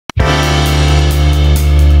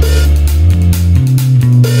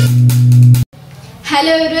Hello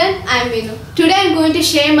everyone, I am Minu. Today I am going to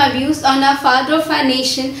share my views on our father of our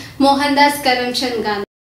nation, Mohandas Karamchand Gandhi.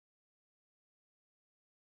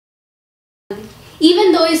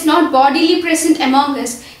 Even though he is not bodily present among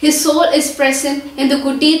us, his soul is present in the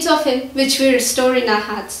good deeds of him which we restore in our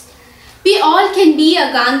hearts. We all can be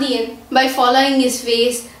a Gandhian by following his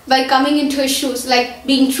ways, by coming into his shoes, like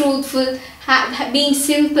being truthful, being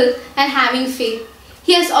simple and having faith.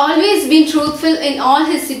 He has always been truthful in all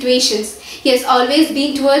his situations. He has always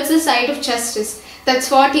been towards the side of justice. That's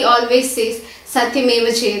what he always says, Satyameva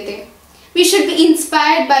Jayate. We should be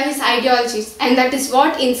inspired by his ideologies, and that is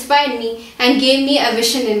what inspired me and gave me a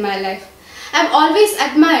vision in my life. I've always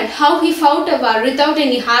admired how he fought a war without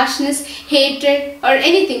any harshness, hatred or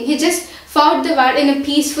anything. He just fought the war in a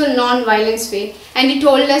peaceful, non-violence way, and he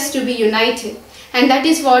told us to be united, and that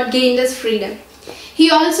is what gained us freedom. He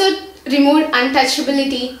also removed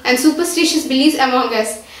untouchability and superstitious beliefs among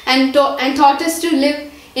us and taught us to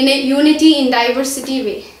live in a unity in diversity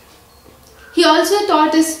way. He also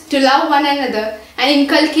taught us to love one another and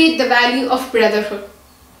inculcate the value of brotherhood.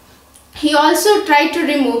 He also tried to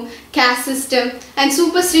remove caste system and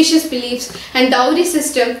superstitious beliefs and dowry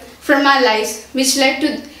system from our lives, which led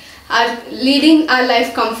to our leading our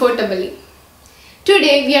life comfortably.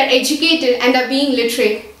 Today we are educated and are being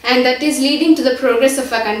literate, and that is leading to the progress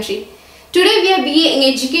of our country. Today we are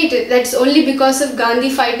being educated, that's only because of Gandhi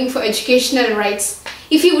fighting for educational rights.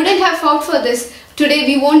 If he wouldn't have fought for this, today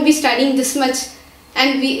we won't be studying this much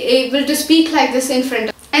and be able to speak like this in front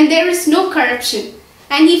of us. And there is no corruption.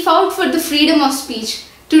 And he fought for the freedom of speech.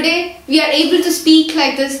 Today we are able to speak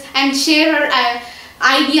like this and share our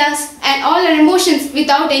ideas and all our emotions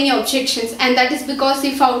without any objections, and that is because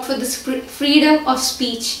he fought for this freedom of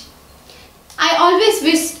speech. I always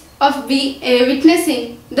wished of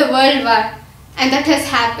witnessing the world war, and that has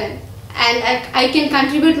happened, and I can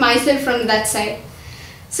contribute myself from that side.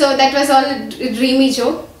 So that was all a dreamy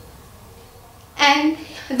joke. And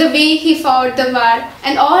the way he fought the war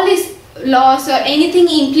and all his laws or anything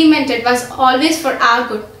he implemented was always for our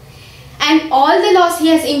good. And all the laws he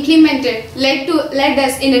has implemented led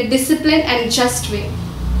us in a disciplined and just way.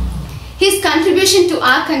 His contribution to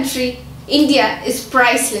our country, India, is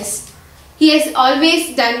priceless. He has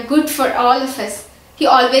always done good for all of us. He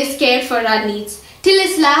always cared for our needs. Till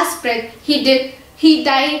his last breath, he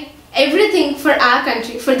died everything for our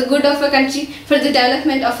country, for the good of our country, for the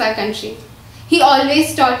development of our country. He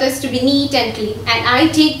always taught us to be neat and clean, and I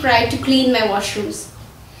take pride to clean my washrooms.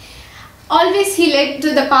 Always he led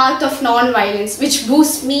to the path of non-violence, which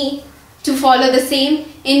boosts me to follow the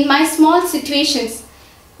same in my small situations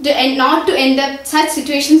and not to end up such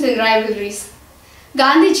situations in rivalries.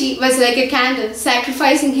 Gandhiji was like a candle,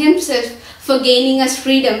 sacrificing himself for gaining us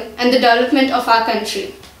freedom and the development of our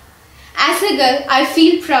country. As a girl, I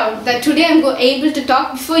feel proud that today I am able to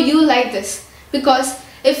talk before you like this, because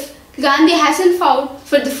if Gandhi hasn't fought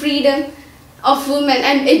for the freedom of women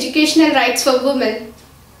and educational rights for women,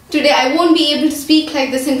 today I won't be able to speak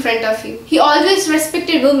like this in front of you. He always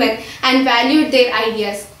respected women and valued their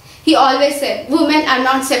ideas. He always said, women are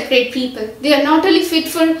not separate people. They are not only fit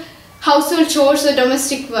for household chores or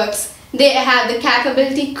domestic works. They have the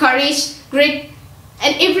capability, courage, grit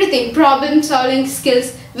and everything, problem-solving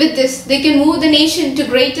skills. With this, they can move the nation to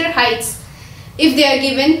greater heights if they are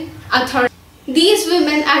given authority. These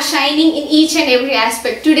women are shining in each and every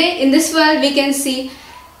aspect. Today, in this world, we can see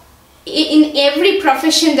in every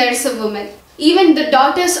profession there is a woman. Even the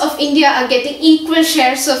daughters of India are getting equal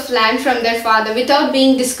shares of land from their father without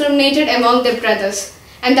being discriminated among their brothers.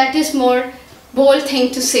 And that is more bold thing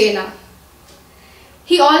to say now.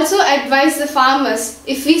 He also advised the farmers,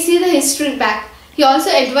 if we see the history back, he also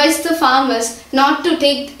advised the farmers not to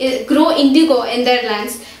grow indigo in their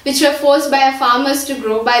lands, which were forced by our farmers to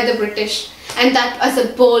grow by the British. And that was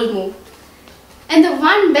a bold move. And the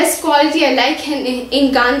one best quality I like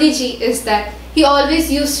in Gandhiji is that he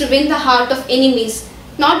always used to win the heart of enemies,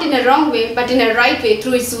 not in a wrong way, but in a right way,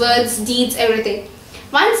 through his words, deeds, everything.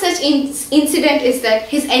 One such incident is that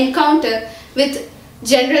his encounter with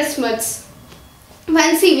General Smuts.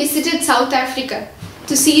 Once he visited South Africa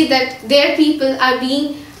to see that their people are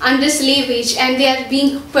being under slavage and they are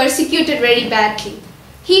being persecuted very badly.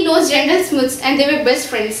 He knows General Smuts and they were best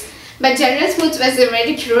friends, but General Smuts was a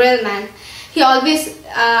very cruel man. He always,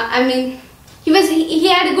 he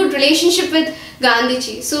had a good relationship with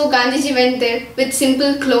Gandhiji. So Gandhiji went there with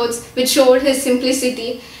simple clothes which showed his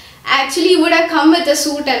simplicity. Actually, he would have come with a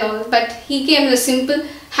suit and all, but he came in a simple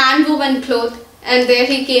hand-woven cloth, and there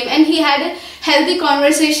he came and he had a healthy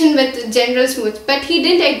conversation with General Smuts. But he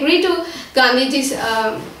didn't agree to Gandhiji's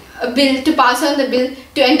bill, to pass on the bill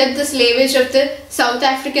to end up the slavage of the South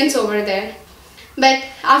Africans over there. But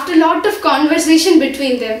after a lot of conversation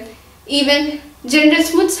between them, even General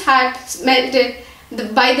Smuts had melted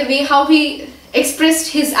by the way how he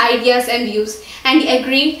expressed his ideas and views, and he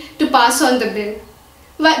agreed to pass on the bill.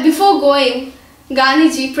 But before going,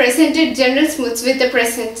 Gandhiji presented General Smuts with a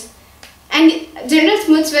present. And General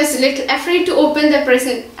Smuts was a little afraid to open the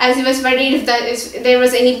present as he was worried if there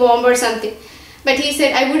was any bomb or something. But he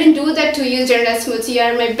said, I wouldn't do that to you, General Smuts, you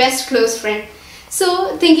are my best close friend.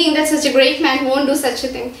 So thinking that such a great man won't do such a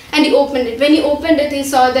thing, and he opened it. When he opened it, he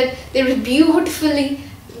saw that there were beautiful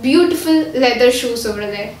leather shoes over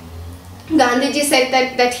there. Gandhiji said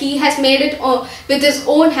that he has made it with his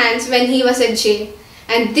own hands when he was in jail.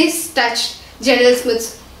 And this touched General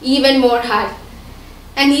Smuts even more hard.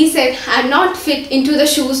 And he said, I am not fit into the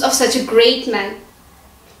shoes of such a great man.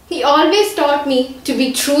 He always taught me to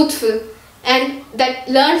be truthful and that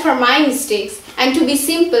learn from my mistakes and to be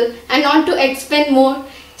simple and not to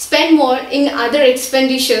spend more in other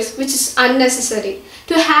expenditures which is unnecessary.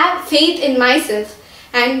 To have faith in myself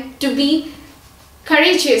and to be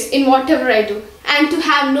courageous in whatever I do, and to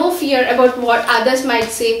have no fear about what others might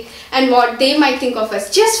say and what they might think of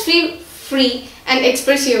us. Just feel free and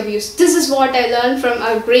express your views. This is what I learned from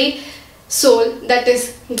our great soul, that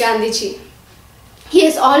is Gandhiji. He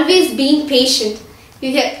has always been patient.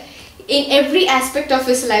 In every aspect of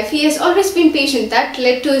his life, he has always been patient. That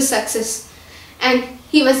led to his success. And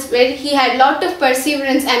he had lot of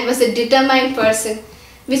perseverance and was a determined person,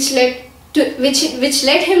 which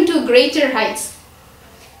led him to greater heights.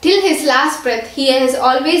 Till his last breath, he has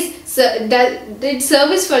always did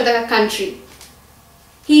service for the country.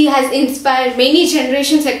 He has inspired many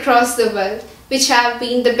generations across the world, which have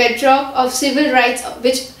been the bedrock of civil rights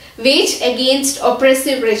which waged against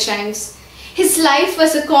oppressive regimes. His life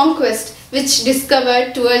was a conquest which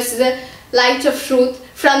discovered towards the light of truth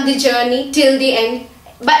from the journey till the end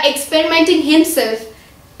by experimenting himself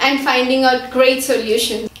and finding out great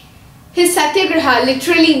solutions. His satyagraha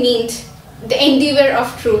literally means the endeavor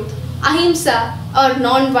of truth, ahimsa or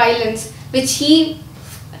non-violence,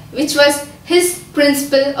 which was his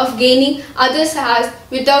principle of gaining others' hearts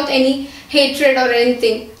without any hatred or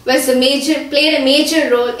anything, played a major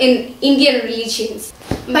role in Indian religions.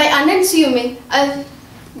 By unassuming a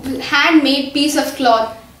handmade piece of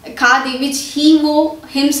cloth, khadi, which he wore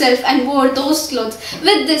himself and wore those clothes.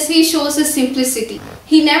 With this he shows his simplicity.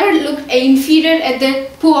 He never looked inferior at the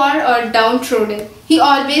poor or downtrodden. He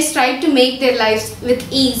always tried to make their lives with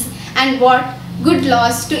ease and brought good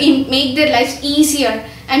laws to make their lives easier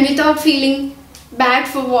and without feeling bad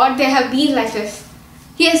for what they have been like this.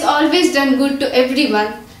 He has always done good to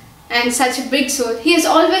everyone and such a big soul. He has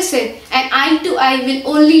always said, an eye to eye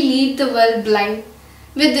will only lead the world blind.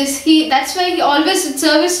 With this, that's why he always did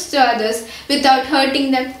service to others without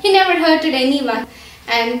hurting them. He never hurted anyone.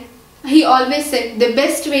 And he always said, the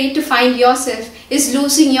best way to find yourself is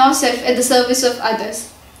losing yourself at the service of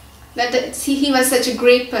others. He was such a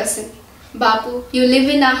great person. Bapu, you live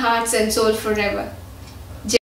in our hearts and soul forever.